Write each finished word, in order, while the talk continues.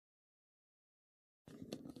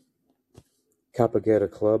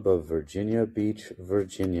KappaGuerra Club of Virginia Beach,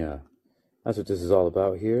 Virginia. That's what this is all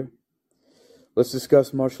about here. Let's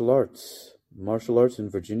discuss martial arts. Martial arts in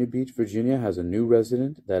Virginia Beach, Virginia has a new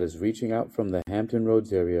resident that is reaching out from the Hampton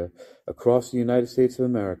Roads area across the United States of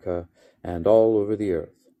America and all over the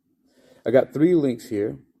earth. I got 3 links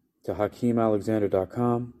here to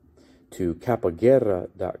HakimAlexander.com, to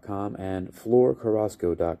KappaGuerra.com, and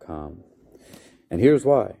FloorCarrasco.com. And here's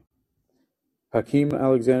why.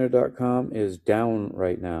 HakimAlexander.com is down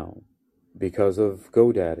right now because of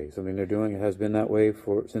GoDaddy. Something they're doing. It has been that way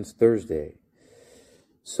since Thursday.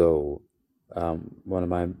 So one of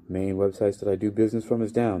my main websites that I do business from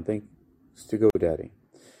is down, thanks to GoDaddy.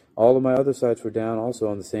 All of my other sites were down also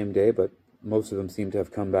on the same day, but most of them seem to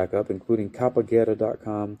have come back up, including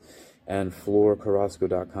KappaGuerra.com and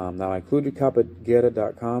FloorCarrasco.com. Now, I included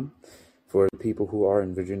KappaGuerra.com for people who are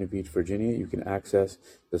in Virginia Beach, Virginia. You can access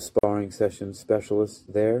the sparring session specialists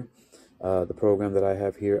there, the program that I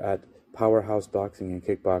have here at Powerhouse Boxing and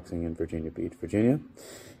Kickboxing in Virginia Beach, Virginia.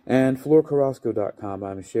 And FloorCarrasco.com,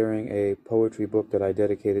 I'm sharing a poetry book that I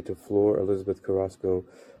dedicated to Floor Elizabeth Carrasco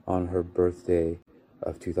on her birthday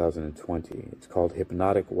of 2020. It's called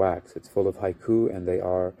Hypnotic Wax. It's full of haiku, and they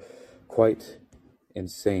are quite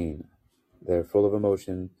insane. They're full of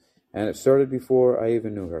emotion, and it started before I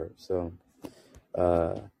even knew her. So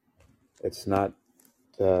it's not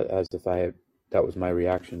as if that was my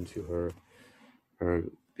reaction to her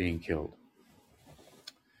being killed.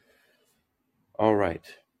 All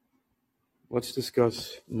right. Let's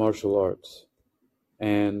discuss martial arts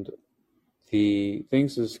and the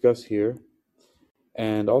things to discuss here,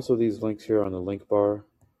 and also these links here on the link bar,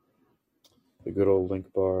 the good old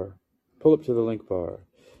link bar. Pull up to the link bar,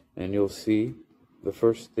 and you'll see, the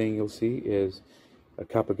first thing you'll see is a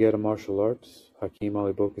KappaGuerra Martial Arts, Hakim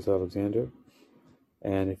Ali Bokus Alexander.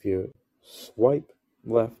 And if you swipe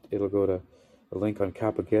left, it'll go to a link on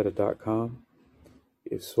KappaGuerra.com.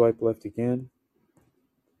 You swipe left again,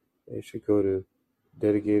 it should go to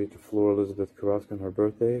dedicated to Floor Elizabeth Carrasco on her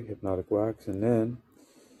birthday, Hypnotic Wax, and then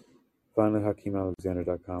finally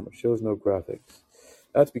HakimAlexander.com. It shows no graphics.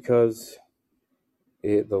 That's because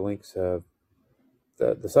the links have,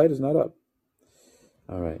 the site is not up.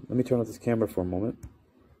 All right, let me turn off this camera for a moment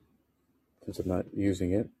since I'm not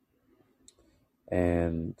using it,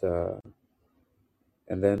 and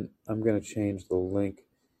then I'm going to change the link.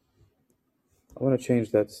 I want to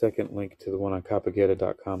change that second link to the one on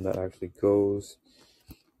KappaGuerra.com that actually goes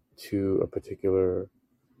to a particular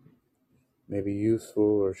maybe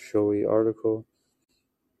useful or showy article.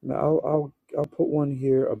 I'll put one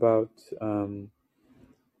here about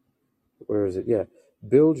where is it? Yeah,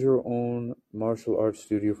 build your own martial arts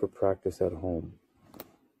studio for practice at home.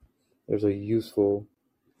 There's a useful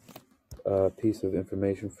piece of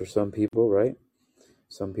information for some people, right?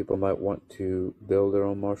 Some people might want to build their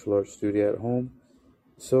own martial arts studio at home.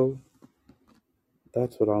 So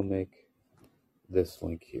that's what I'll make this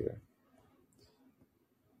link here.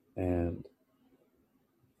 And,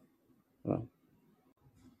 well,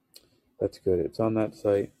 that's good. It's on that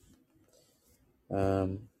site.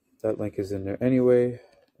 That link is in there anyway,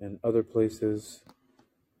 and other places.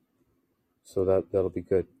 So that'll be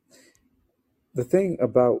good. The thing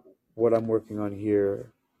about what I'm working on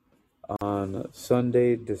here on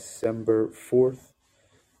Sunday, December 4th,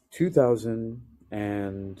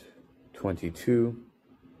 2022,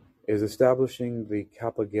 is establishing the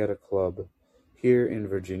KappaGuerra Club here in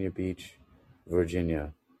Virginia Beach,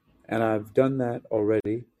 Virginia. And I've done that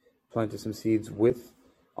already, planted some seeds with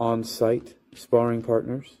on-site sparring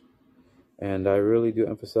partners. And I really do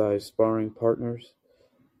emphasize sparring partners.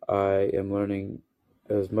 I am learning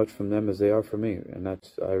as much from them as they are from me. And I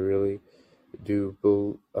really do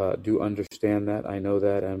understand that. I know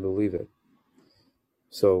that and believe it.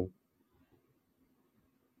 So,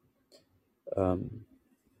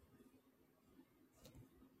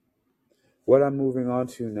 what I'm moving on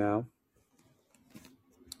to now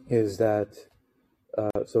is that,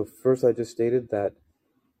 so first I just stated that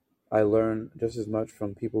I learn just as much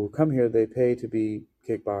from people who come here. They pay to be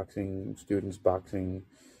kickboxing students, boxing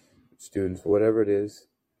students, whatever it is,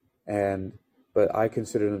 but I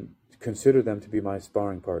consider them to be my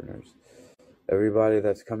sparring partners. Everybody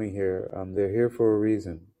that's coming here, they're here for a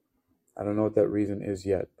reason. I don't know what that reason is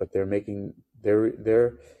yet, but they're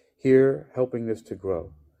here helping this to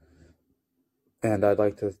grow. And I'd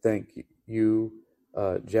like to thank you,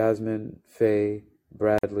 Jasmine, Faye,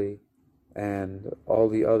 Bradley, and all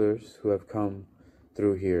the others who have come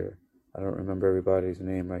through here. I don't remember everybody's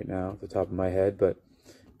name right now off the top of my head, but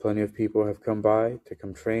plenty of people have come by to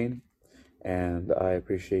come train, and I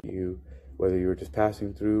appreciate you, whether you were just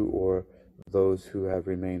passing through or those who have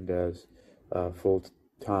remained as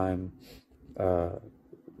full-time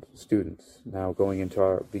students, now going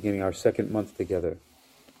into beginning our second month together.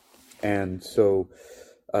 And so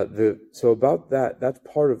about that's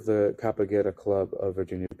part of the KappaGuerra Club of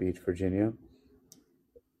Virginia Beach, Virginia.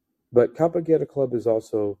 But KappaGuerra Club is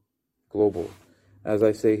also global. As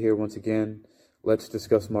I say here once again, let's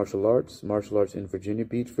discuss martial arts. Martial arts in Virginia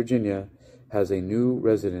Beach, Virginia has a new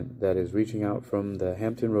resident that is reaching out from the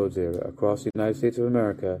Hampton Roads area across the United States of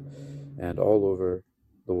America and all over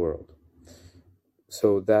the world.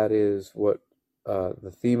 So that is what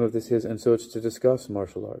the theme of this is, and so it's to discuss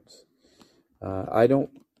martial arts.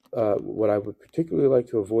 What I would particularly like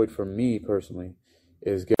to avoid for me personally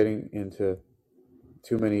is getting into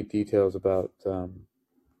too many details about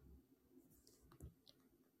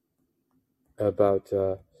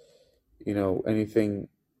anything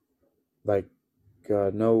like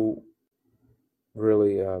no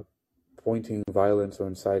really pointing violence or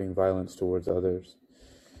inciting violence towards others,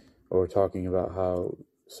 or talking about how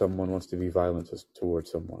someone wants to be violent towards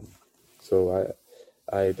someone. So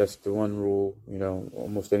I that's the one rule,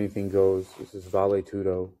 almost anything goes. This is vale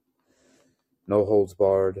tudo, no holds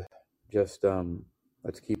barred. Just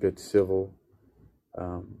let's keep it civil.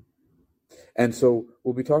 And so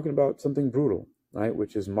we'll be talking about something brutal, right?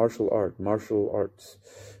 Which is martial art, martial arts.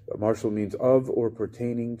 Martial means of or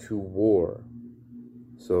pertaining to war.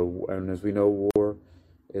 So, and as we know, war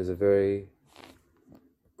is a very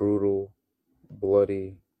brutal,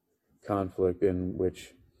 bloody conflict in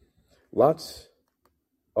which lots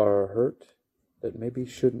are hurt that maybe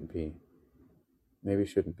shouldn't be.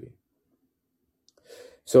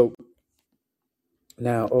 So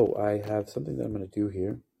now, I have something that I'm going to do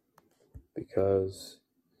here, because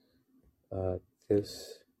I've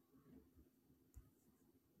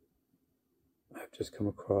just come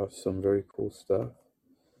across some very cool stuff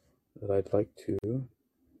that I'd like to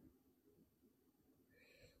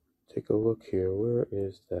take a look here. Where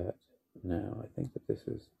is that now? I think that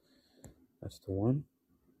that's the one.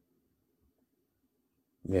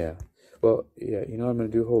 Yeah. Well, yeah, you know what I'm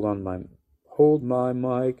going to do? Hold my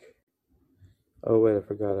mic. Oh, wait, I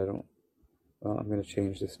forgot. I'm going to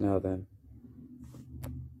change this now then.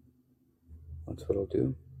 That's what I'll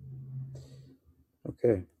do.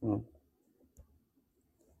 Okay, well,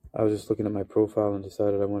 I was just looking at my profile and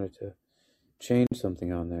decided I wanted to change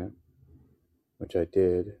something on there, which I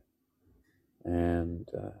did. And,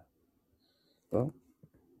 well,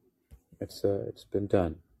 it's been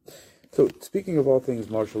done. So, speaking of all things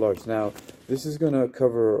martial arts, now, this is going to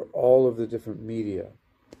cover all of the different media.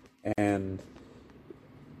 And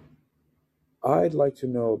I'd like to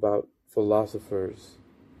know about philosophers'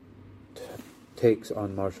 takes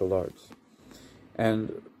on martial arts,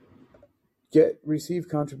 and receive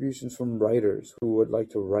contributions from writers who would like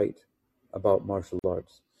to write about martial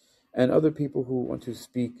arts, and other people who want to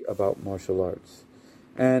speak about martial arts,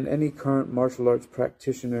 and any current martial arts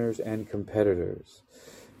practitioners and competitors,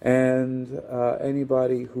 and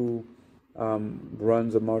anybody who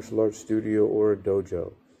runs a martial arts studio or a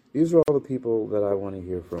dojo. These are all the people that I want to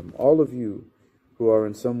hear from. All of you who are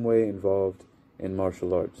in some way involved in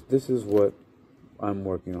martial arts. This is what I'm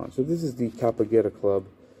working on. So this is the KappaGuerra Club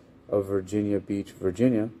of Virginia Beach,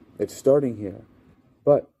 Virginia. It's starting here,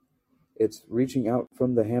 but it's reaching out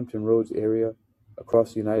from the Hampton Roads area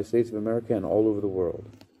across the United States of America and all over the world,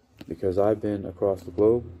 because I've been across the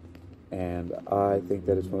globe, and I think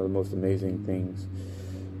that it's one of the most amazing things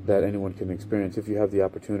that anyone can experience if you have the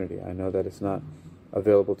opportunity. I know that it's not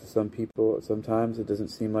available to some people. Sometimes it doesn't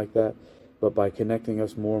seem like that, but by connecting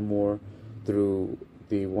us more and more through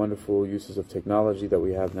the wonderful uses of technology that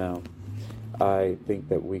we have now, I think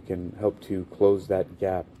that we can help to close that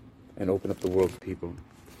gap and open up the world to people.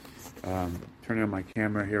 Turning on my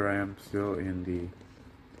camera, here I am still in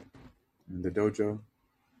the dojo.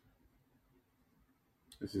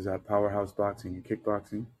 This is at Powerhouse Boxing and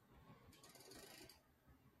Kickboxing.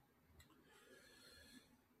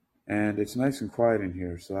 And it's nice and quiet in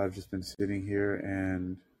here, so I've just been sitting here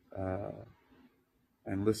and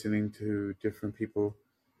listening to different people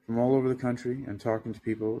from all over the country and talking to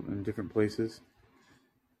people in different places,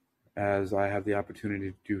 as I have the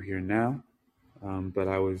opportunity to do here now. But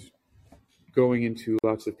I was going into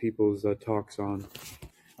lots of people's talks on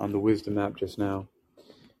the Wisdom app just now.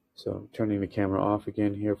 So turning the camera off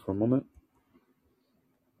again here for a moment.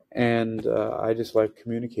 And I just like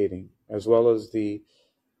communicating, as well as the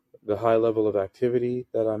high level of activity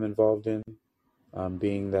that I'm involved in,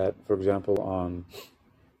 being that, for example, on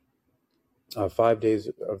 5 days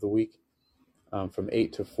of the week, from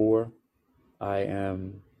 8 to 4, I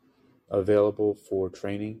am available for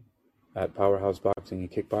training at Powerhouse Boxing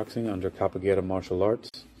and Kickboxing under KappaGuerra Martial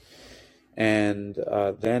Arts. And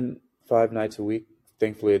then 5 nights a week,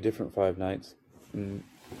 thankfully a different 5 nights,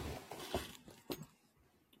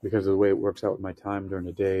 because of the way it works out with my time during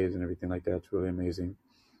the days and everything like that. It's really amazing.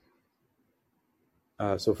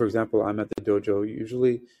 So, for example, I'm at the dojo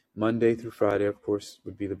usually Monday through Friday, of course,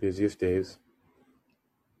 would be the busiest days.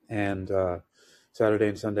 And Saturday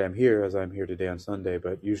and Sunday I'm here, as I'm here today on Sunday,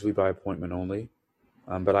 but usually by appointment only.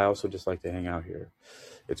 But I also just like to hang out here.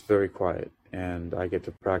 It's very quiet, and I get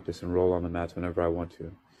to practice and roll on the mats whenever I want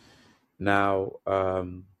to. Now,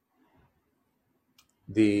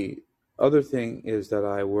 the other thing is that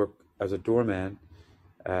I work as a doorman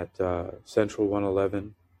at Central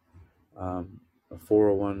 111,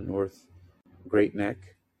 401 North Great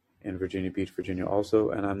Neck in Virginia Beach, Virginia also,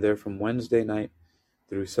 and I'm there from Wednesday night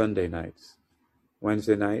through Sunday nights.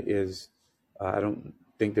 Wednesday night is, I don't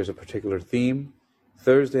think there's a particular theme.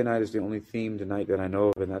 Thursday night is the only themed night that I know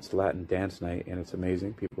of, and that's Latin dance night, and it's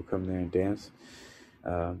amazing. People come there and dance.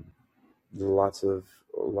 Lots of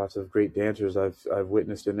great dancers I've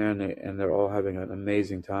witnessed in there, and they're all having an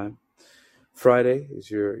amazing time. Friday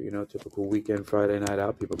is your typical weekend Friday night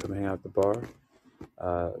out. People come hang out at the bar.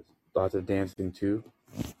 Lots of dancing too.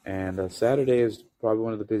 And Saturday is probably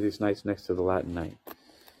one of the busiest nights next to the Latin night.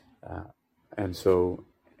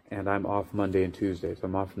 And I'm off Monday and Tuesday, so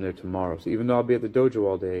I'm off from there tomorrow. So even though I'll be at the dojo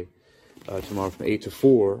all day tomorrow from 8 to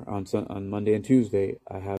 4 on Monday and Tuesday,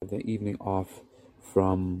 I have the evening off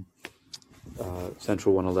from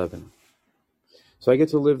Central 111. So I get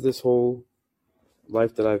to live this whole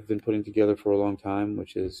life that I've been putting together for a long time,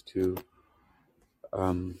 which is to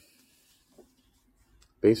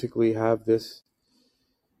basically have this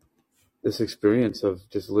experience of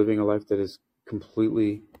just living a life that is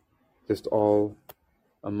completely just all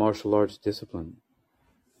a martial arts discipline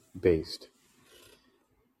based.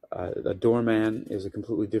 A doorman is a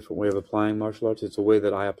completely different way of applying martial arts. It's a way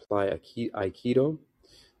that I apply Aikido,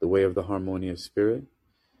 the way of the harmonious spirit,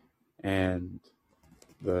 and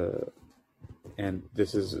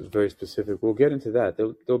this is very specific. We'll get into that.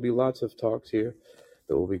 There'll be lots of talks here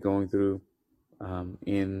that we'll be going through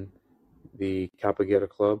in the KappaGuerra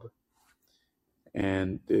Club,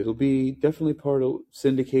 and it'll be definitely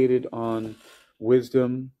syndicated on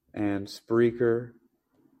Wisdom and Spreaker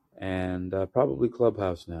and probably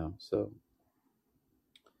Clubhouse now. So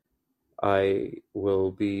I will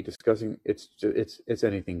be discussing it's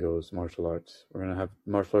anything goes martial arts. We're gonna have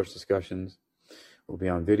martial arts discussions. We'll be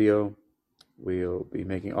on video. We'll be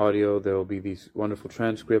making audio. There will be these wonderful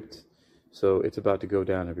transcripts. So it's about to go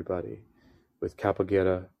down, everybody, with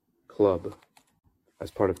KappaGuerra Club as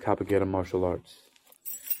part of KappaGuerra Martial Arts.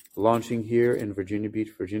 Launching here in Virginia Beach,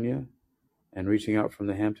 Virginia, and reaching out from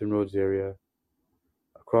the Hampton Roads area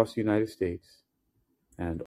across the United States and